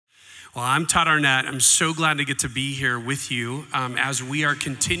Well, I'm Todd Arnett. I'm so glad to get to be here with you as we are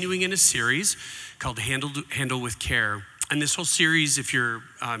continuing in a series called Handle with Care. And this whole series, if you're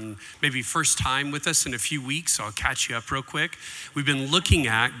maybe first time with us in a few weeks, I'll catch you up real quick. We've been looking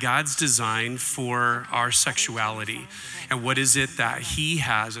at God's design for our sexuality and what is it that he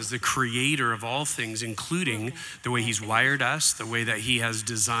has as the creator of all things, including the way he's wired us, the way that he has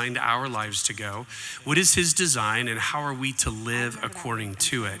designed our lives to go. What is his design and how are we to live according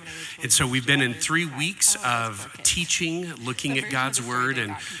to it? And so we've been in 3 weeks of teaching, looking at God's word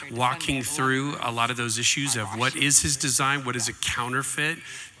and walking through a lot of those issues of what is his design, what is a counterfeit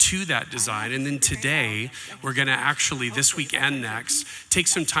to that design. And then today, we're gonna actually, this week and next, take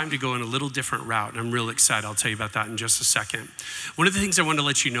some time to go in a little different route. And I'm real excited. I'll tell you about that in just a second. One of the things I want to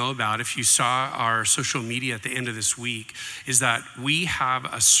let you know about, if you saw our social media at the end of this week, is that we have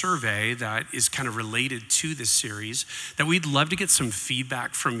a survey that is kind of related to this series that we'd love to get some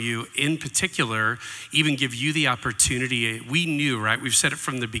feedback from you. In particular, even give you the opportunity. We knew, right? We've said it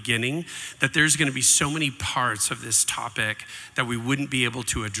from the beginning that there's going to be so many parts of this topic that we wouldn't be able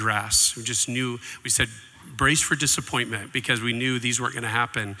to address. We just knew, we said, brace for disappointment because we knew these weren't going to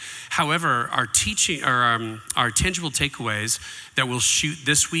happen. However, our teaching, or our tangible takeaways that we'll shoot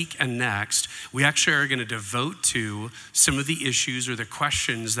this week and next, we actually are going to devote to some of the issues or the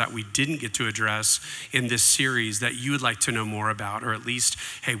questions that we didn't get to address in this series that you would like to know more about, or at least,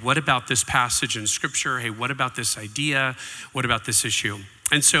 hey, what about this passage in scripture? Hey, what about this idea? What about this issue?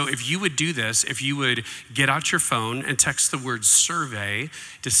 And so if you would do this, if you would get out your phone and text the word survey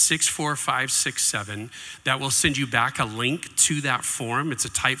to 64567, that will send you back a link to that form. It's a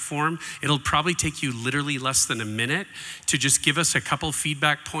type form. It'll probably take you literally less than a minute to just give us a couple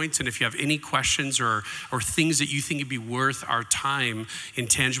feedback points. And if you have any questions or things that you think would be worth our time in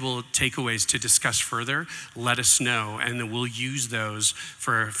tangible takeaways to discuss further, let us know. And then we'll use those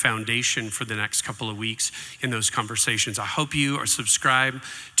for a foundation for the next couple of weeks in those conversations. I hope you are subscribed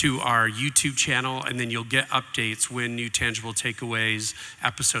to our YouTube channel, and then you'll get updates when new tangible takeaways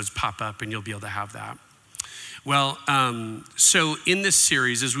episodes pop up, and you'll be able to have that. Well, so in this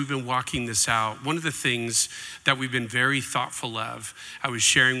series, as we've been walking this out, one of the things that we've been very thoughtful of, I was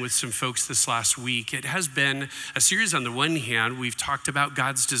sharing with some folks this last week, it has been a series. On the one hand, we've talked about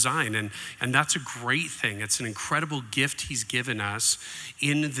God's design, and that's a great thing. It's an incredible gift he's given us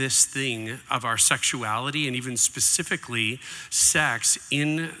in this thing of our sexuality, and even specifically sex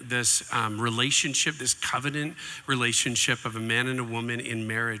in this relationship, this covenant relationship of a man and a woman in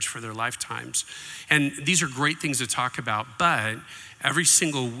marriage for their lifetimes. And these are great things to talk about, but every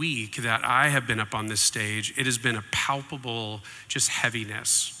single week that I have been up on this stage, it has been a palpable just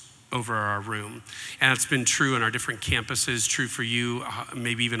heaviness over our room. And it's been true in our different campuses, true for you,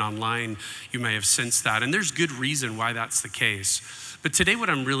 maybe even online, you may have sensed that. And there's good reason why that's the case. But today what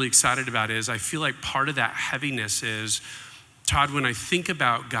I'm really excited about is I feel like part of that heaviness is, Todd, when I think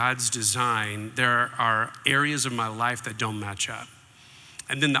about God's design, there are areas of my life that don't match up.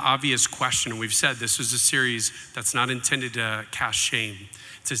 And then the obvious question, and we've said this is a series that's not intended to cast shame.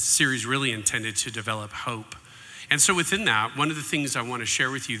 It's a series really intended to develop hope. And so within that, one of the things I want to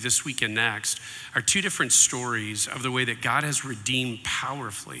share with you this week and next are 2 different stories of the way that God has redeemed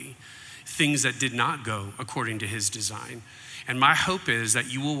powerfully things that did not go according to his design. And my hope is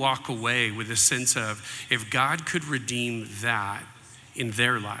that you will walk away with a sense of, if God could redeem that in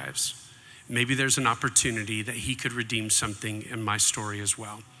their lives, maybe there's an opportunity that he could redeem something in my story as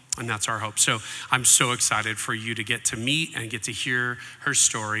well. And that's our hope. So I'm so excited for you to get to meet and get to hear her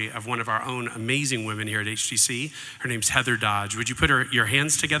story of one of our own amazing women here at HTC. Her name's Heather Dodge. Would you put your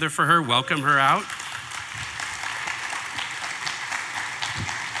hands together for her? Welcome her out.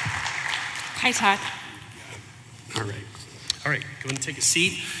 Hi, Todd. All right, go and take a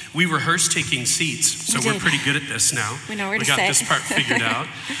seat. We rehearsed taking seats, so we're pretty good at this now. We know where to sit. We got this part figured out.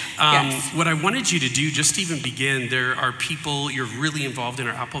 Yes. What I wanted you to do, just to even begin, there are people, you're really involved in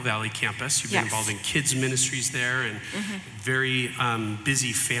our Apple Valley campus. You've been involved in kids ministries there and very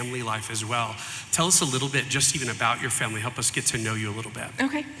busy family life as well. Tell us a little bit just even about your family. Help us get to know you a little bit.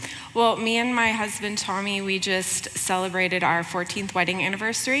 Okay. Well, me and my husband, Tommy, we just celebrated our 14th wedding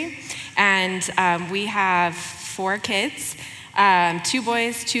anniversary. And we have 4 kids, 2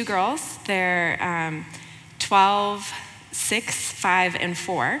 boys, 2 girls. They're 12, 6, 5, and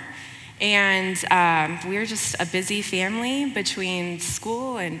 4. And we're just a busy family between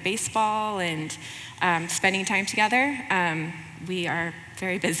school and baseball and spending time together. We are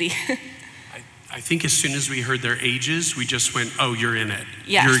very busy. I think as soon as we heard their ages, we just went, oh, you're in it.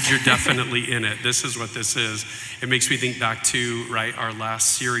 Yes. You're definitely in it. This is what this is. It makes me think back to, right, our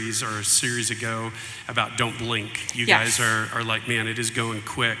last series or a series ago about Don't Blink. You guys are like, man, it is going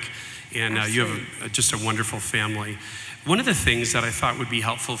quick. and you have just a wonderful family. One of the things that I thought would be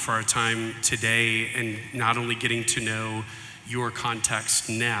helpful for our time today, and not only getting to know your context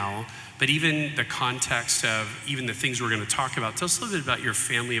now, but even the context of even the things we're going to talk about. Tell us a little bit about your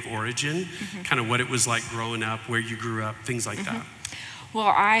family of origin, kind of what it was like growing up, where you grew up, things like that.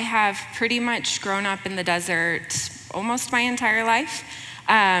 Well, I have pretty much grown up in the desert almost my entire life.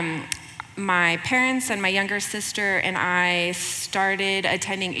 My parents and my younger sister and I started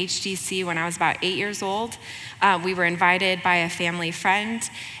attending HDC when I was about 8 years old. We were invited by a family friend,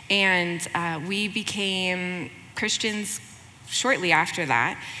 and we became Christians shortly after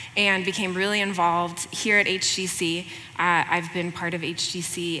that and became really involved here at HDC. I've been part of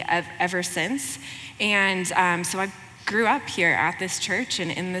HDC ever since. And so I grew up here at this church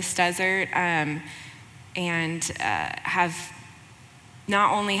and in this desert, and have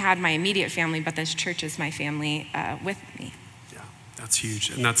not only had my immediate family, but this church is my family with me. Yeah, that's huge.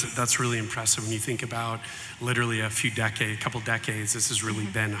 And that's really impressive when you think about literally a couple decades, this has really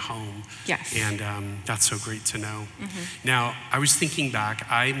been home. Yes. And that's so great to know. Now, I was thinking back,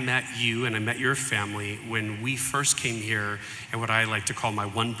 I met you and I met your family when we first came here at what I like to call my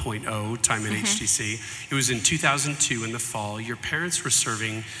 1.0 time in HTC. It was in 2002 in the fall. Your parents were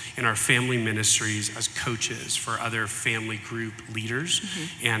serving in our family ministries as coaches for other family group leaders,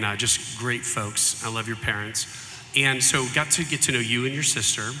 and just great folks. I love your parents. And so got to get to know you and your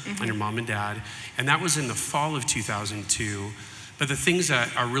sister and your mom and dad. And that was in the fall of 2002. But the things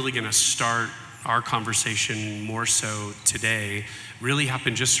that are really going to start our conversation more so today really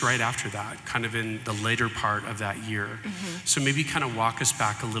happened just right after that, kind of in the later part of that year. So maybe kind of walk us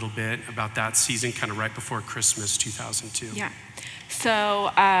back a little bit about that season, kind of right before Christmas 2002. Yeah.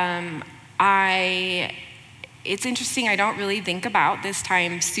 So it's interesting, I don't really think about this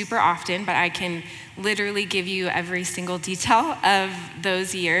time super often, but I can literally give you every single detail of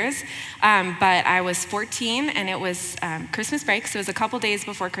those years. But I was 14 and it was Christmas break, so it was a couple days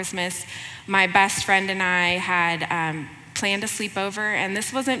before Christmas. My best friend and I had planned a sleepover, and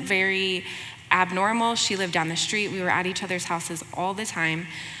this wasn't very abnormal. She lived down the street. We were at each other's houses all the time.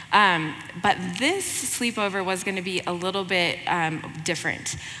 But this sleepover was going to be a little bit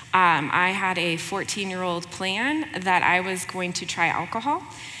different. I had a 14-year-old plan that I was going to try alcohol.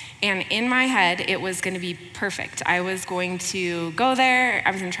 And in my head, it was going to be perfect. I was going to go there. I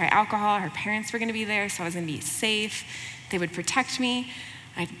was going to try alcohol. Her parents were going to be there, so I was going to be safe. They would protect me.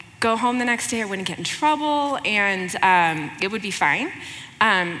 I'd go home the next day. I wouldn't get in trouble, and it would be fine.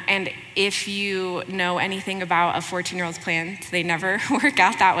 And if you know anything about a 14-year-old's plans, they never work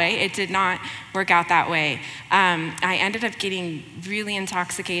out that way. It did not work out that way. I ended up getting really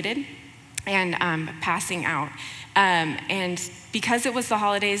intoxicated and passing out. And because it was the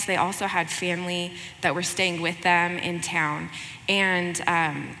holidays, they also had family that were staying with them in town. And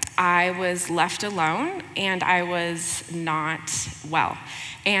I was left alone, and I was not well.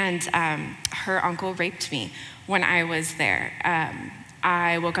 And her uncle raped me when I was there.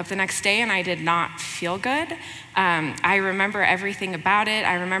 I woke up the next day and I did not feel good. I remember everything about it.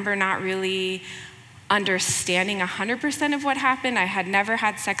 I remember not really understanding 100% of what happened. I had never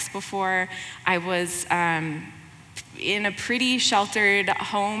had sex before. I was in a pretty sheltered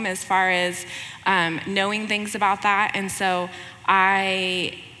home as far as knowing things about that. And so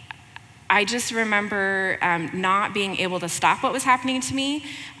I just remember not being able to stop what was happening to me,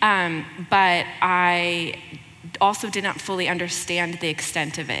 but I also didn't fully understand the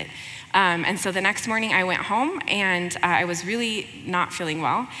extent of it. And so the next morning I went home, and I was really not feeling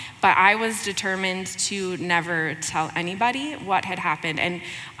well, but I was determined to never tell anybody what had happened. And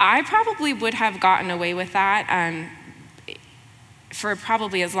I probably would have gotten away with that for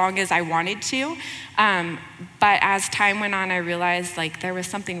probably as long as I wanted to. But as time went on, I realized there was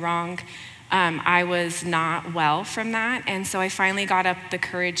something wrong. I was not well from that. And so I finally got up the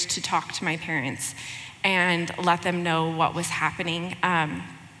courage to talk to my parents and let them know what was happening,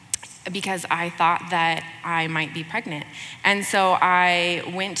 because I thought that I might be pregnant. And so I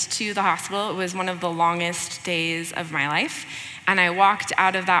went to the hospital. It was one of the longest days of my life. And I walked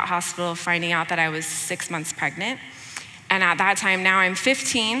out of that hospital finding out that I was 6 months pregnant. And at that time, now I'm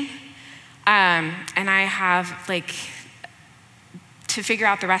 15, and I have to figure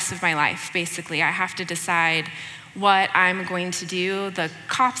out the rest of my life, basically. I have to decide what I'm going to do. The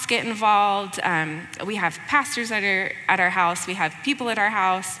cops get involved. We have pastors at our house. We have people at our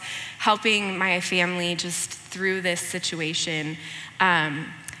house helping my family just through this situation.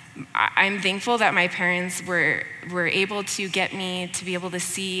 I'm thankful that my parents were able to get me to be able to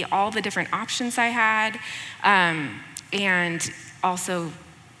see all the different options I had, and also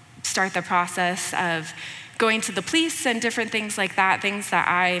start the process of going to the police and different things like that, things that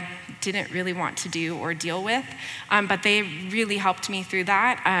I didn't really want to do or deal with, but they really helped me through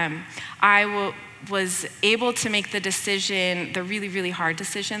that. I was able to make the decision, the really, really hard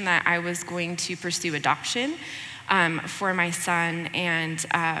decision, that I was going to pursue adoption for my son. And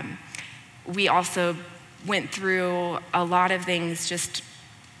we also went through a lot of things just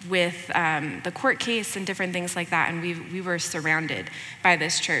with the court case and different things like that. And we were surrounded by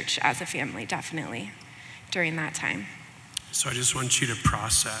this church as a family, definitely, during that time. So I just want you to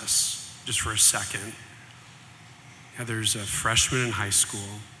process just for a second. Heather's a freshman in high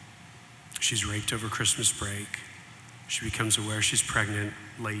school. She's raped over Christmas break. She becomes aware she's pregnant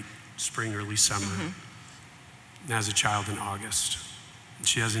late spring, early summer, and has a child in August.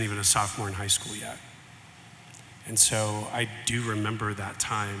 She hasn't even a sophomore in high school yet. And so I do remember that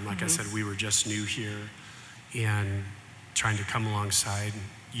time. Like I said, we were just new here and trying to come alongside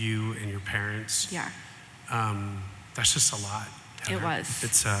you and your parents. Yeah. That's just a lot, Heather. It was.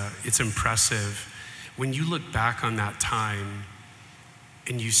 It's impressive. When you look back on that time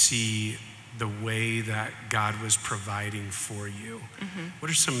and you see the way that God was providing for you, what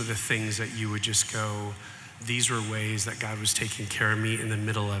are some of the things that you would just go, these were ways that God was taking care of me in the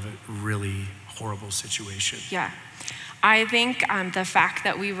middle of a really horrible situation? Yeah. I think the fact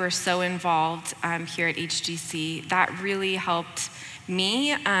that we were so involved here at HGC, that really helped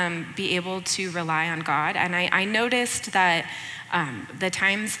me be able to rely on God. And I noticed that the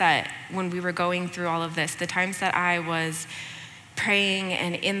times that when we were going through all of this, the times that I was praying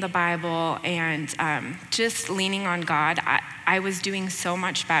and in the Bible and just leaning on God, I was doing so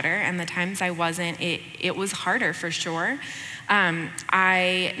much better. And the times I wasn't, it was harder for sure.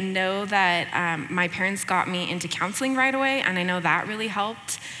 I know that my parents got me into counseling right away, and I know that really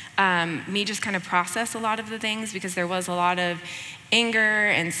helped me just kind of process a lot of the things, because there was a lot of anger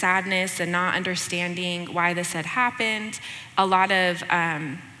and sadness and not understanding why this had happened. A lot of,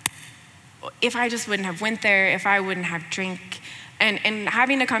 if I just wouldn't have went there, if I wouldn't have drank, and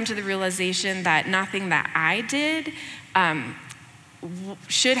having to come to the realization that nothing that I did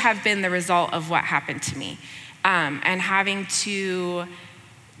should have been the result of what happened to me. And having to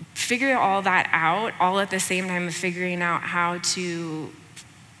figure all that out all at the same time of figuring out how to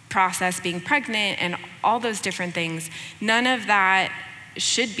process being pregnant and all those different things, none of that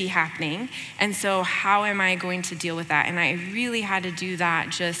should be happening. And so how am I going to deal with that? And I really had to do that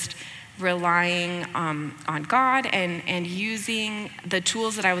just relying on God and using the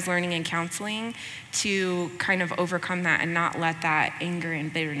tools that I was learning in counseling to kind of overcome that and not let that anger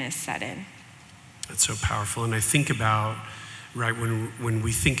and bitterness set in. That's so powerful. And I think about, right, when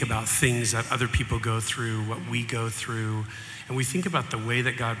we think about things that other people go through, what we go through, and we think about the way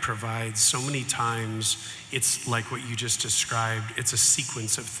that God provides, so many times it's like what you just described. It's a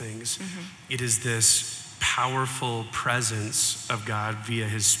sequence of things. It is this powerful presence of God via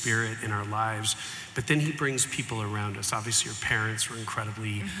his Spirit in our lives, but then he brings people around us. Obviously your parents were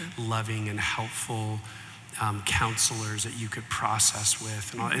incredibly loving and helpful counselors that you could process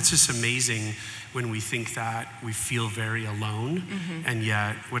with. And it's just amazing when we think that we feel very alone, and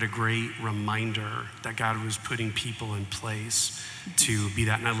yet what a great reminder that God was putting people in place to be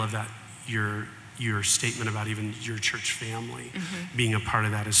that. And I love that your statement about even your church family being a part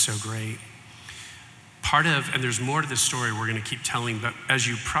of that is so great. And there's more to the story we're going to keep telling, but as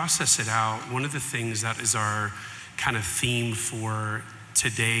you process it out, one of the things that is our kind of theme for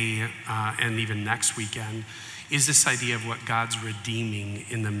today and even next weekend is this idea of what God's redeeming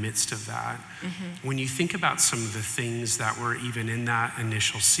in the midst of that. When you think about some of the things that were even in that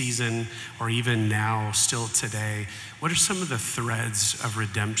initial season or even now still today, what are some of the threads of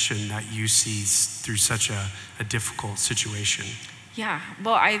redemption that you see through such a difficult situation? Yeah,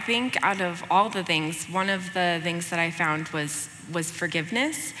 well, I think out of all the things, one of the things that I found was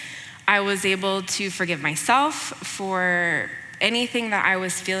forgiveness. I was able to forgive myself for anything that I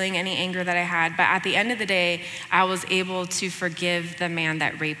was feeling, any anger that I had, but at the end of the day, I was able to forgive the man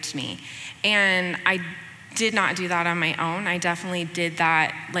that raped me. And I did not do that on my own. I definitely did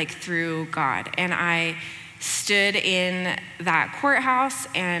that through God. And I stood in that courthouse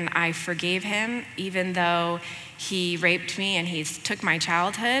and I forgave him, even though he raped me and he took my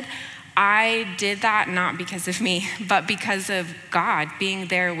childhood. I did that not because of me, but because of God being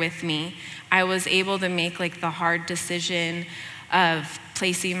there with me. I was able to make the hard decision of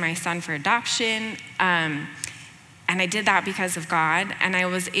placing my son for adoption. And I did that because of God. And I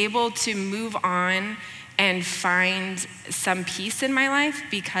was able to move on and find some peace in my life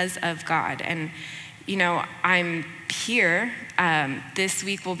because of God. And, I'm here. This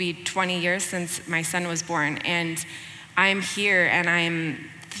week will be 20 years since my son was born. And I'm here and I'm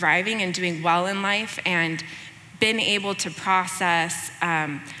thriving and doing well in life, and been able to process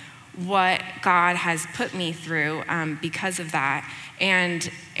what God has put me through because of that, and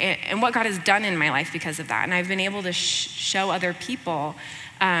what God has done in my life because of that. And I've been able to show other people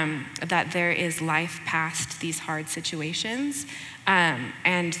that there is life past these hard situations,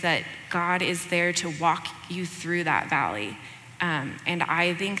 and that God is there to walk you through that valley. And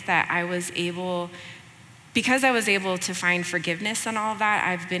I think that because I was able to find forgiveness and all of that,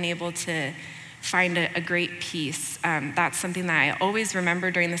 I've been able to find a great peace. That's something that I always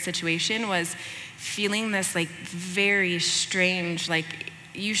remember during the situation, was feeling this like very strange, like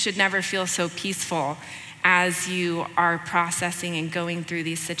you should never feel so peaceful as you are processing and going through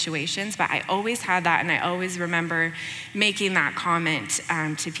these situations. But I always had that, and I always remember making that comment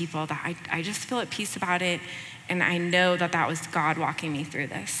to people that I just feel at peace about it, and I know that was God walking me through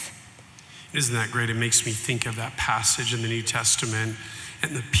this. Isn't that great? It makes me think of that passage in the New Testament,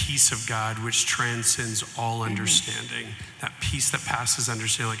 and the peace of God, which transcends all understanding. That peace that passes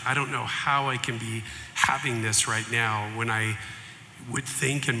understanding. Like, I don't know how I can be having this right now when I would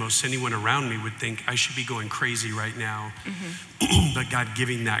think, and most anyone around me would think, I should be going crazy right now. But God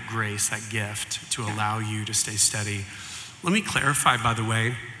giving that grace, that gift to allow you to stay steady. Let me clarify, by the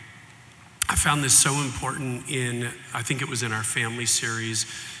way, I found this so important I think it was in our family series.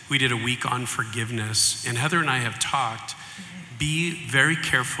 We did a week on forgiveness, and Heather and I have talked. Be very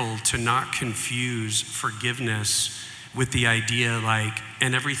careful to not confuse forgiveness with the idea like,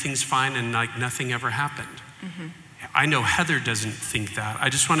 and everything's fine and like nothing ever happened. I know Heather doesn't think that. I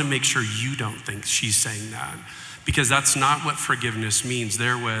just want to make sure you don't think she's saying that, because that's not what forgiveness means.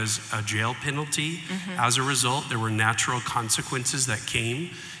 There was a jail penalty. As a result, there were natural consequences that came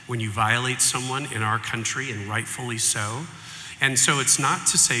when you violate someone in our country, and rightfully so. And so it's not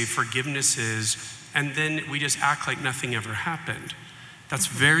to say forgiveness is, and then we just act like nothing ever happened. That's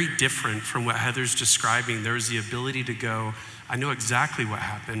very different from what Heather's describing. There's the ability to go, I know exactly what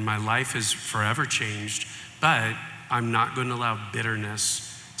happened. My life is forever changed, but I'm not going to allow bitterness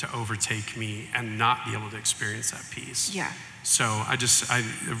to overtake me and not be able to experience that peace. Yeah. So I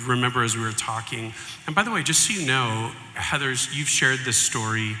remember as we were talking, and by the way, just so you know, you've shared this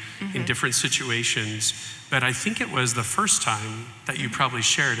story in different situations, but I think it was the first time that you probably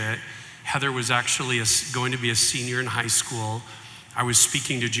shared it. Heather was actually going to be a senior in high school. I was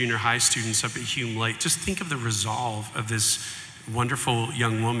speaking to junior high students up at Hume Lake. Just think of the resolve of this wonderful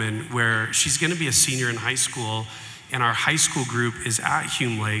young woman, where she's going to be a senior in high school, and our high school group is at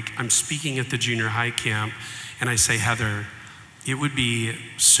Hume Lake. I'm speaking at the junior high camp, and I say, Heather, it would be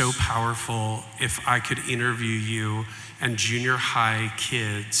so powerful if I could interview you and junior high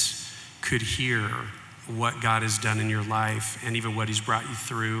kids could hear what God has done in your life, and even what he's brought you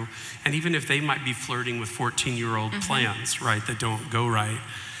through. And even if they might be flirting with 14-year-old plans, right, that don't go right.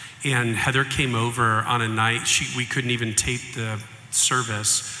 And Heather came over on a night, we couldn't even tape the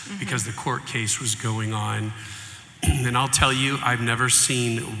service because the court case was going on. And I'll tell you, I've never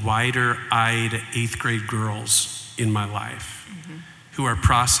seen wider-eyed 8th grade girls in my life who are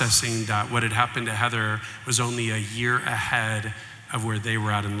processing that what had happened to Heather was only a year ahead of where they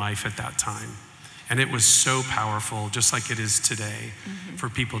were at in life at that time. And it was so powerful, just like it is today, for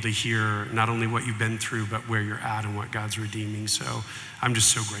people to hear not only what you've been through, but where you're at and what God's redeeming. So I'm just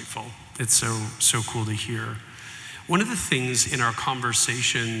so grateful. It's so cool to hear. One of the things in our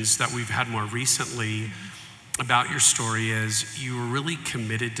conversations that we've had more recently about your story is you were really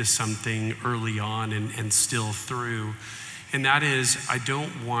committed to something early on and still through. And that is, I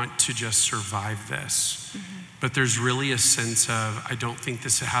don't want to just survive this. But there's really a sense of, I don't think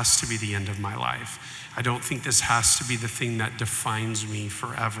this has to be the end of my life. I don't think this has to be the thing that defines me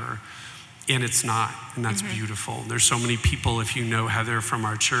forever. And it's not, and that's beautiful. There's so many people, if you know Heather from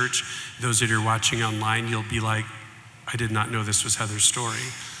our church, those that are watching online, you'll be like, I did not know this was Heather's story.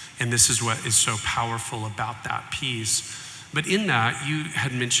 And this is what is so powerful about that piece. But in that, you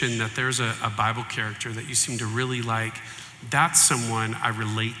had mentioned that there's a Bible character that you seem to really like. That's someone I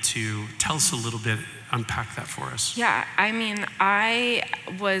relate to. Tell us a little bit, unpack that for us. Yeah, I mean, I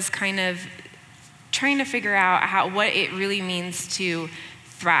was kind of trying to figure out what it really means to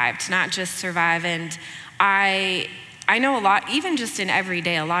thrive, to not just survive. And I know a lot, even just in every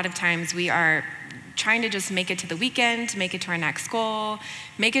day, a lot of times we are trying to just make it to the weekend, make it to our next goal,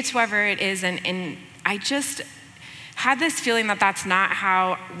 make it to wherever it is. And I just had this feeling that that's not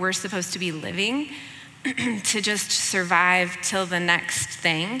how we're supposed to be living, to just survive till the next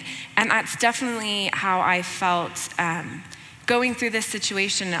thing. And that's definitely how I felt going through this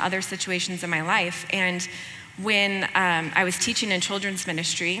situation and other situations in my life. And when I was teaching in children's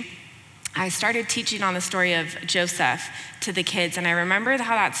ministry, I started teaching on the story of Joseph to the kids, and I remember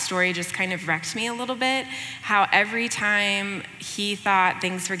how that story just kind of wrecked me a little bit, how every time he thought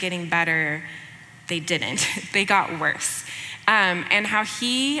things were getting better, they didn't. They got worse. And how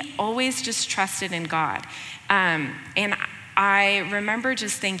he always just trusted in God. And I remember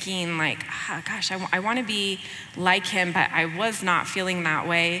just thinking like, oh, gosh, I want to be like him, but I was not feeling that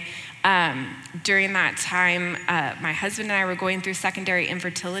way. During that time, my husband and I were going through secondary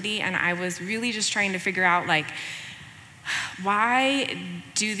infertility, and I was really just trying to figure out like, why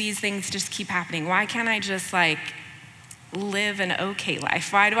do these things just keep happening? Why can't I just like live an okay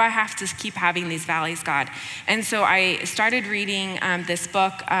life? Why do I have to keep having these valleys, God? And so I started reading this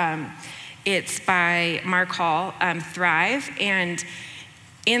book. It's by Mark Hall, Thrive. And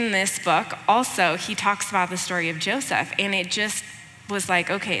in this book, also, he talks about the story of Joseph. And it just was like,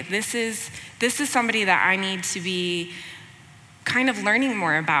 okay, this is somebody that I need to be kind of learning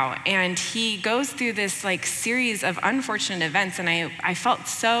more about. And he goes through this like series of unfortunate events. And I felt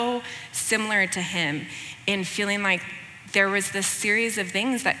so similar to him in feeling like there was this series of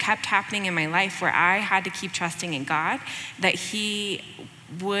things that kept happening in my life where I had to keep trusting in God, that he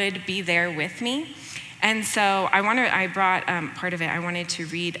would be there with me. And so I brought part of it. I wanted to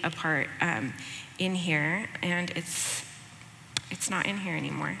read a part in here, and it's not in here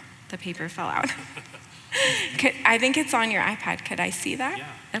anymore. The paper fell out. I think it's on your iPad. Could I see that?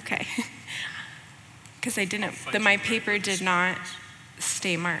 Yeah. Okay. Because my paper did not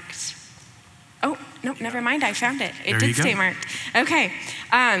stay marked. Oh, no, never mind. I found it. It did stay marked. Okay.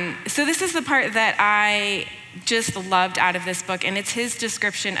 So this is the part that I just loved out of this book, and it's his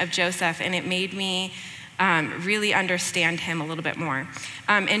description of Joseph, and it made me really understand him a little bit more.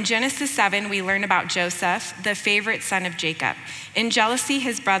 In Genesis 7, we learn about Joseph, the favorite son of Jacob. In jealousy,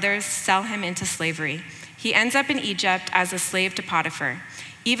 his brothers sell him into slavery. He ends up in Egypt as a slave to Potiphar.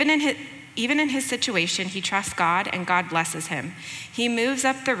 Even in his situation, he trusts God, and God blesses him. He moves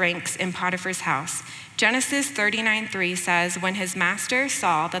up the ranks in Potiphar's house. Genesis 39:3 says, when his master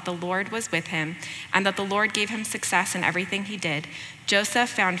saw that the Lord was with him and that the Lord gave him success in everything he did, Joseph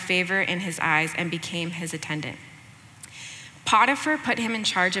found favor in his eyes and became his attendant. Potiphar put him in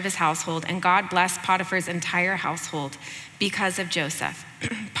charge of his household, and God blessed Potiphar's entire household because of Joseph.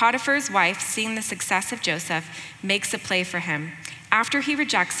 Potiphar's wife, seeing the success of Joseph, makes a play for him. After he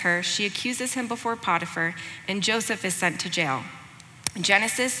rejects her, she accuses him before Potiphar, and Joseph is sent to jail.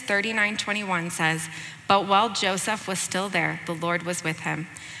 Genesis 39:21 says, but while Joseph was still there, the Lord was with him.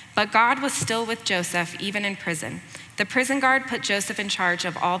 But God was still with Joseph, even in prison. The prison guard put Joseph in charge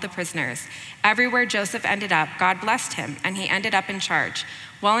of all the prisoners. Everywhere Joseph ended up, God blessed him, and he ended up in charge.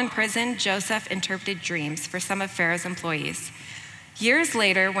 While in prison, Joseph interpreted dreams for some of Pharaoh's employees. Years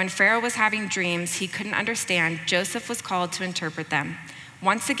later, when Pharaoh was having dreams he couldn't understand, Joseph was called to interpret them.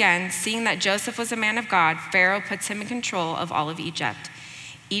 Once again, seeing that Joseph was a man of God, Pharaoh puts him in control of all of Egypt.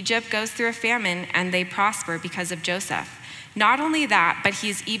 Egypt goes through a famine, and they prosper because of Joseph. Not only that, but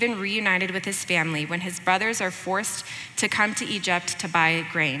he's even reunited with his family when his brothers are forced to come to Egypt to buy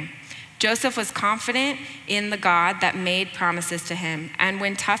grain. Joseph was confident in the God that made promises to him, and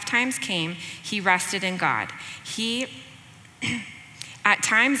when tough times came, he rested in God. He at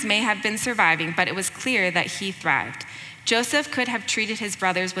times may have been surviving, but it was clear that he thrived. Joseph could have treated his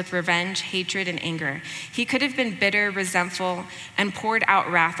brothers with revenge, hatred, and anger. He could have been bitter, resentful, and poured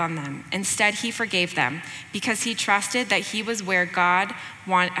out wrath on them. Instead, he forgave them because he trusted that he was where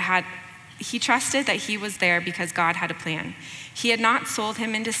he trusted that he was there because God had a plan. He had not sold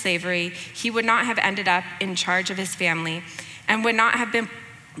him into slavery. He would not have ended up in charge of his family and would not have been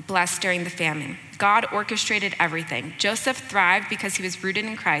blessed during the famine. God orchestrated everything. Joseph thrived because he was rooted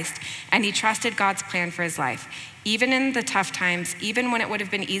in Christ, and he trusted God's plan for his life. Even in the tough times, even when it would have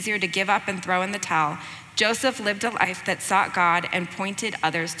been easier to give up and throw in the towel, Joseph lived a life that sought God and pointed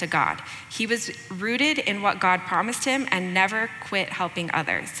others to God. He was rooted in what God promised him and never quit helping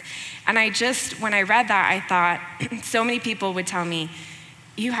others. And when I read that, I thought, so many people would tell me,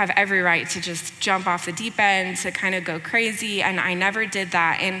 you have every right to just jump off the deep end, to kind of go crazy, and I never did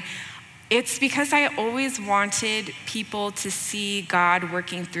that. And it's because I always wanted people to see God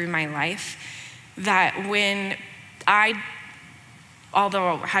working through my life, that when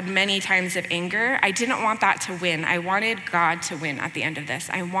although had many times of anger, I didn't want that to win. I wanted God to win at the end of this.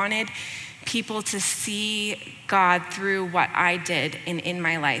 I wanted people to see God through what I did in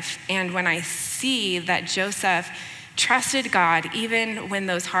my life. And when I see that Joseph trusted God, even when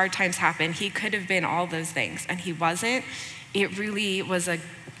those hard times happened, he could have been all those things, and he wasn't. It really was a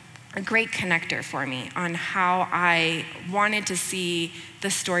great connector for me on how I wanted to see the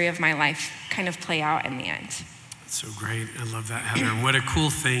story of my life kind of play out in the end. So great. I love that, Heather. And what a cool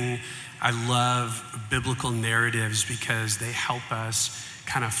thing. I love biblical narratives because they help us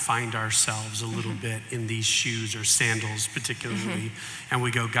kind of find ourselves a little bit in these shoes or sandals particularly. And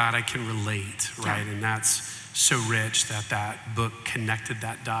we go, God, I can relate, right? And that's so rich that that book connected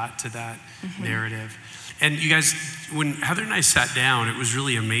that dot to that narrative. And you guys, when Heather and I sat down, it was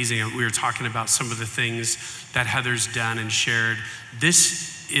really amazing. We were talking about some of the things that Heather's done and shared. This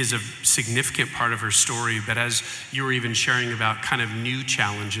is a significant part of her story, but as you were even sharing about kind of new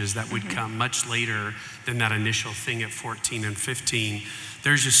challenges that would come much later than that initial thing at 14 and 15,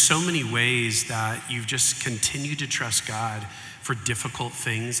 there's just so many ways that you've just continued to trust God for difficult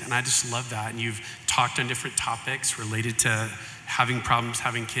things. And I just love that. And you've talked on different topics related to having problems,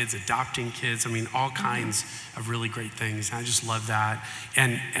 having kids, adopting kids. I mean, all kinds of really great things. And I just love that.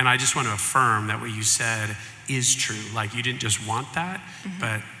 And I just want to affirm that what you said is true. Like, you didn't just want that,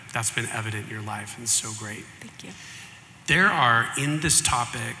 but that's been evident in your life, and so great. Thank you. There are, in this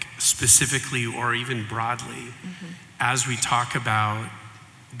topic specifically, or even broadly, as we talk about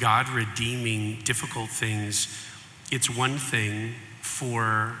God redeeming difficult things, it's one thing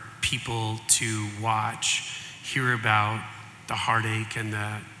for people to watch, hear about the heartache and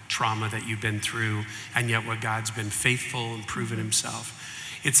the trauma that you've been through, and yet what God's been faithful and proven himself.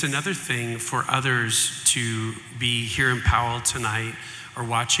 It's another thing for others to be here in Powell tonight or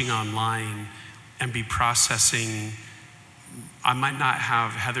watching online and be processing. I might not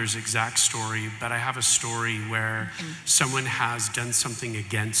have Heather's exact story, but I have a story where someone has done something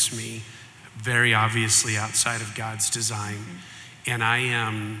against me, very obviously outside of God's design. And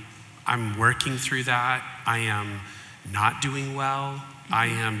I'm working through that. I am not doing well. I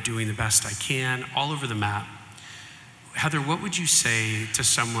am doing the best I can, all over the map. Heather, what would you say to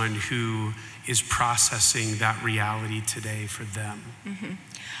someone who is processing that reality today for them?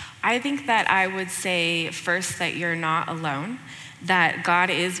 I think that I would say first that you're not alone, that God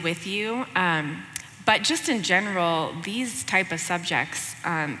is with you. But just in general, these type of subjects,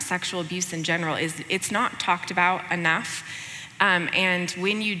 sexual abuse in general, it's not talked about enough. And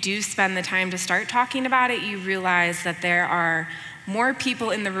when you do spend the time to start talking about it, you realize that there are more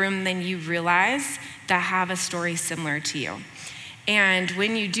people in the room than you realize that have a story similar to you. And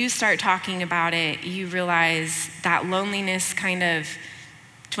when you do start talking about it, you realize that loneliness kind of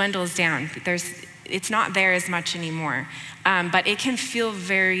dwindles down. It's not there as much anymore. But it can feel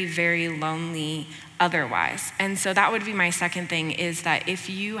very, very lonely otherwise. And so that would be my second thing, is that if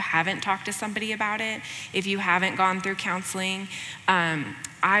you haven't talked to somebody about it, if you haven't gone through counseling,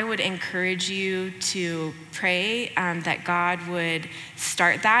 I would encourage you to pray that God would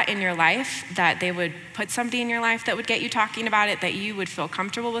start that in your life, that they would put somebody in your life that would get you talking about it, that you would feel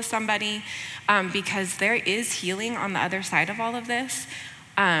comfortable with somebody, because there is healing on the other side of all of this.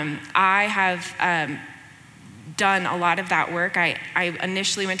 I have done a lot of that work. I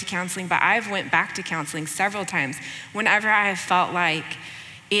initially went to counseling, but I've went back to counseling several times. Whenever I have felt like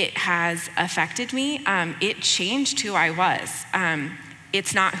it has affected me, it changed who I was.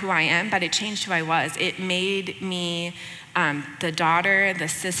 It's not who I am, but it changed who I was. It made me the daughter, the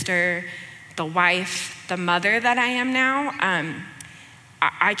sister, the wife, the mother that I am now.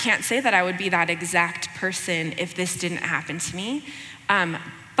 I can't say that I would be that exact person if this didn't happen to me.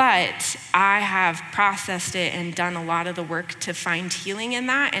 But I have processed it and done a lot of the work to find healing in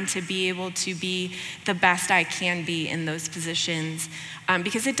that and to be able to be the best I can be in those positions.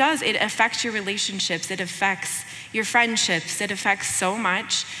 Because it affects your relationships, it affects your friendships, it affects so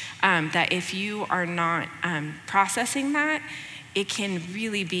much that if you are not processing that, it can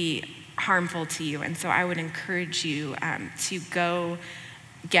really be harmful to you. And so I would encourage you to go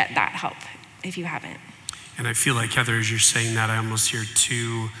get that help if you haven't. And I feel like, Heather, as you're saying that, I almost hear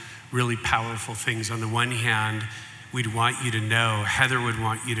two really powerful things. On the one hand, we'd want you to know, Heather would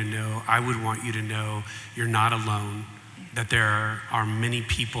want you to know, I would want you to know, you're not alone, that there are many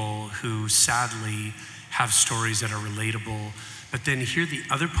people who sadly have stories that are relatable. But then hear the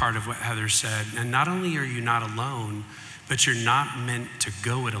other part of what Heather said, and not only are you not alone, but you're not meant to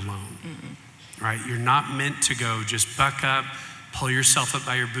go it alone, right? You're not meant to go just buck up, pull yourself up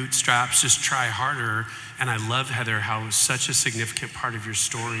by your bootstraps, just try harder. And I love, Heather, how such a significant part of your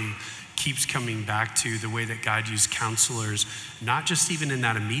story keeps coming back to the way that God used counselors, not just even in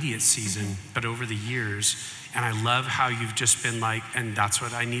that immediate season, but over the years. And I love how you've just been like, and that's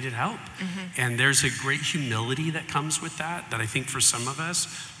what I needed help. And there's a great humility that comes with that I think for some of us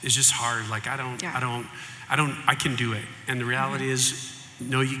is just hard. Like, I can do it. And the reality is,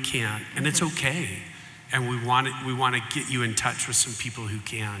 no, you can't. And it's okay. And we want to get you in touch with some people who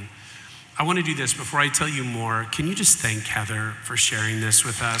can. I want to do this before I tell you more. Can you just thank Heather for sharing this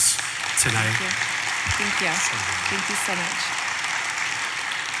with us tonight? Thank you. Thank you. Thank you so much.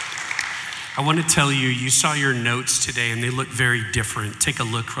 I want to tell you, you saw your notes today and they look very different. Take a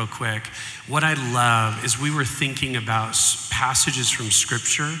look real quick. What I love is we were thinking about passages from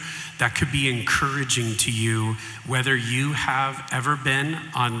scripture that could be encouraging to you, whether you have ever been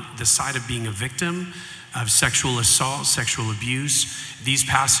on the side of being a victim of sexual assault, sexual abuse. These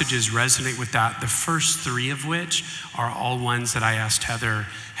passages resonate with that. The first three of which are all ones that I asked Heather,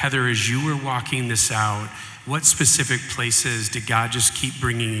 as you were walking this out, what specific places did God just keep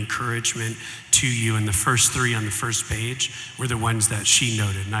bringing encouragement to you? And the first three on the first page were the ones that she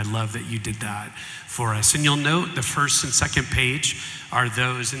noted. And I love that you did that for us. And you'll note the first and second page are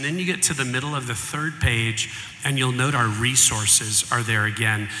those. And then you get to the middle of the third page and you'll note our resources are there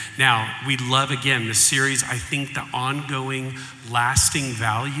again. Now, we love, again, the series. I think the ongoing, lasting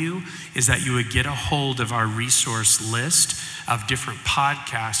value is that you would get a hold of our resource list of different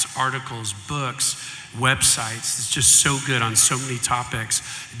podcasts, articles, books, websites. It's just so good on so many topics.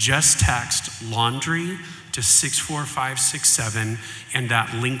 Just text laundry to 64567 and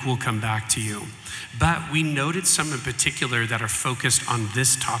that link will come back to you. But we noted some in particular that are focused on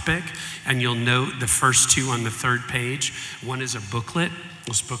this topic, and you'll note the first two on the third page. One is a booklet,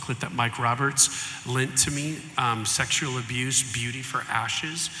 this booklet that Mike Roberts lent to me, Sexual Abuse, Beauty for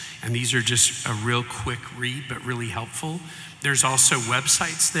Ashes. And these are just a real quick read, but really helpful. There's also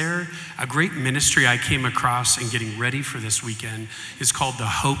websites there. A great ministry I came across in getting ready for this weekend is called the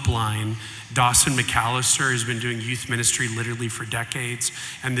Hope Line. Dawson McAllister has been doing youth ministry literally for decades,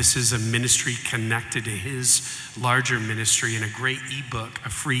 and this is a ministry connected to his larger ministry. And a great ebook, a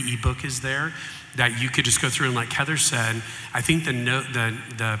free ebook is there that you could just go through. And like Heather said, I think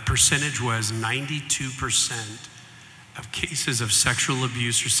the percentage was 92% of cases of sexual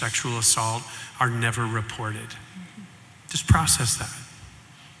abuse or sexual assault are never reported. Just process that.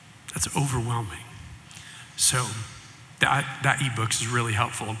 That's overwhelming. So that ebook is really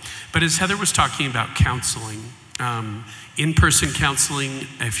helpful. But as Heather was talking about counseling, in-person counseling,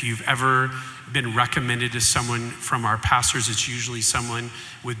 if you've ever been recommended to someone from our pastors, it's usually someone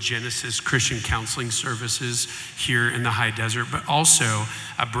with Genesis Christian Counseling Services here in the high desert, but also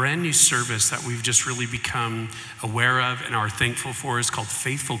a brand new service that we've just really become aware of and are thankful for is called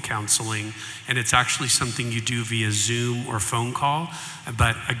Faithful Counseling. And it's actually something you do via Zoom or phone call.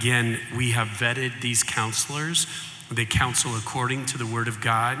 But again, we have vetted these counselors. They counsel according to the Word of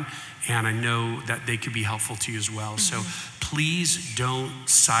God, and I know that they could be helpful to you as well. So please don't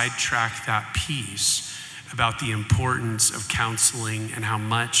sidetrack that piece about the importance of counseling and how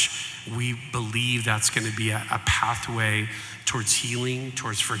much we believe that's going to be a pathway towards healing,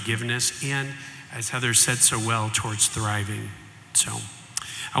 towards forgiveness, and as Heather said so well, towards thriving. So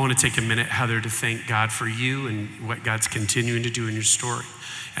I want to take a minute, Heather, to thank God for you and what God's continuing to do in your story,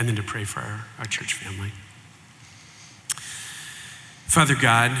 and then to pray for our church family. Father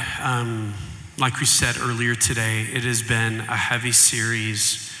God, like we said earlier today, it has been a heavy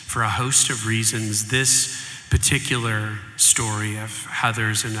series for a host of reasons. This particular story of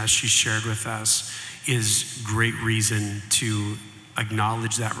Heather's, and as she shared with us, is great reason to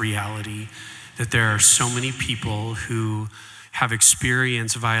acknowledge that reality, that there are so many people who have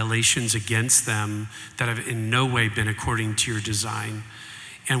experienced violations against them that have in no way been according to your design.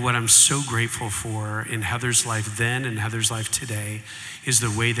 And what I'm so grateful for in Heather's life then and Heather's life today is the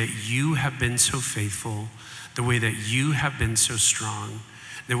way that you have been so faithful, the way that you have been so strong,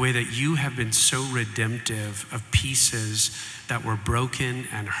 the way that you have been so redemptive of pieces that were broken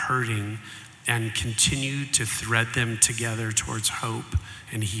and hurting and continue to thread them together towards hope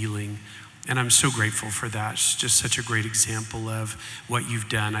and healing. And I'm so grateful for that. It's just such a great example of what you've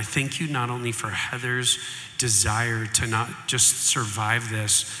done. I thank you not only for Heather's desire to not just survive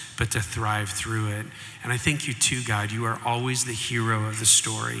this, but to thrive through it. And I thank you too, God. You are always the hero of the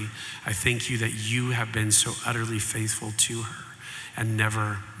story. I thank you that you have been so utterly faithful to her and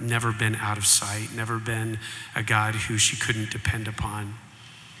never been out of sight, never been a God who she couldn't depend upon.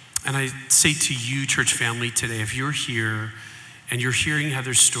 And I say to you, church family, today, if you're here and you're hearing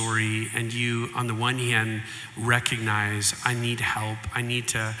Heather's story and you, on the one hand, recognize, I need help. I need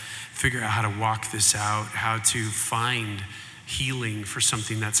to figure out how to walk this out, how to find healing for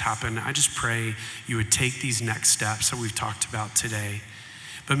something that's happened. I just pray you would take these next steps that we've talked about today.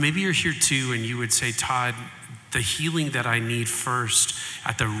 But maybe you're here too and you would say, Todd, the healing that I need first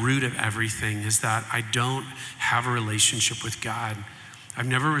at the root of everything is that I don't have a relationship with God. I've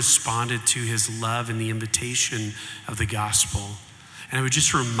never responded to his love and the invitation of the gospel. And I would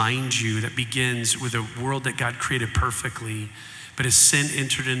just remind you that begins with a world that God created perfectly, but as sin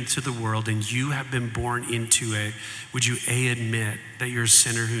entered into the world and you have been born into it, would you admit that you're a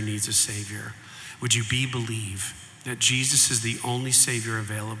sinner who needs a savior? Would you believe that Jesus is the only Savior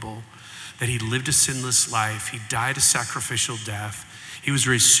available, that he lived a sinless life, he died a sacrificial death, he was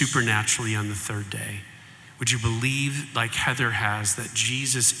raised supernaturally on the third day? Would you believe, like Heather has, that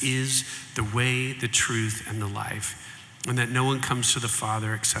Jesus is the way, the truth, and the life, and that no one comes to the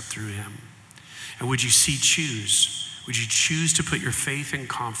Father except through him? And would you choose? Would you choose to put your faith and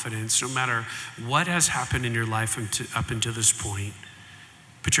confidence, no matter what has happened in your life up until this point,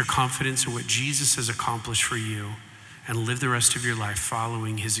 put your confidence in what Jesus has accomplished for you and live the rest of your life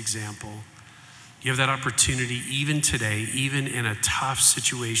following his example? You have that opportunity even today, even in a tough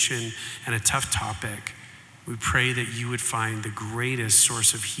situation and a tough topic. We pray that you would find the greatest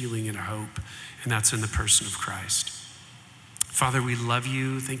source of healing and hope, and that's in the person of Christ. Father, we love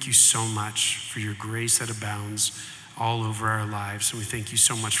you. Thank you so much for your grace that abounds all over our lives. And we thank you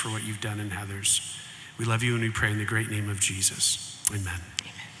so much for what you've done in Heather's. We love you and we pray in the great name of Jesus. Amen.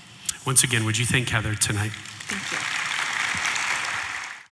 Once again, would you thank Heather tonight? Thank you.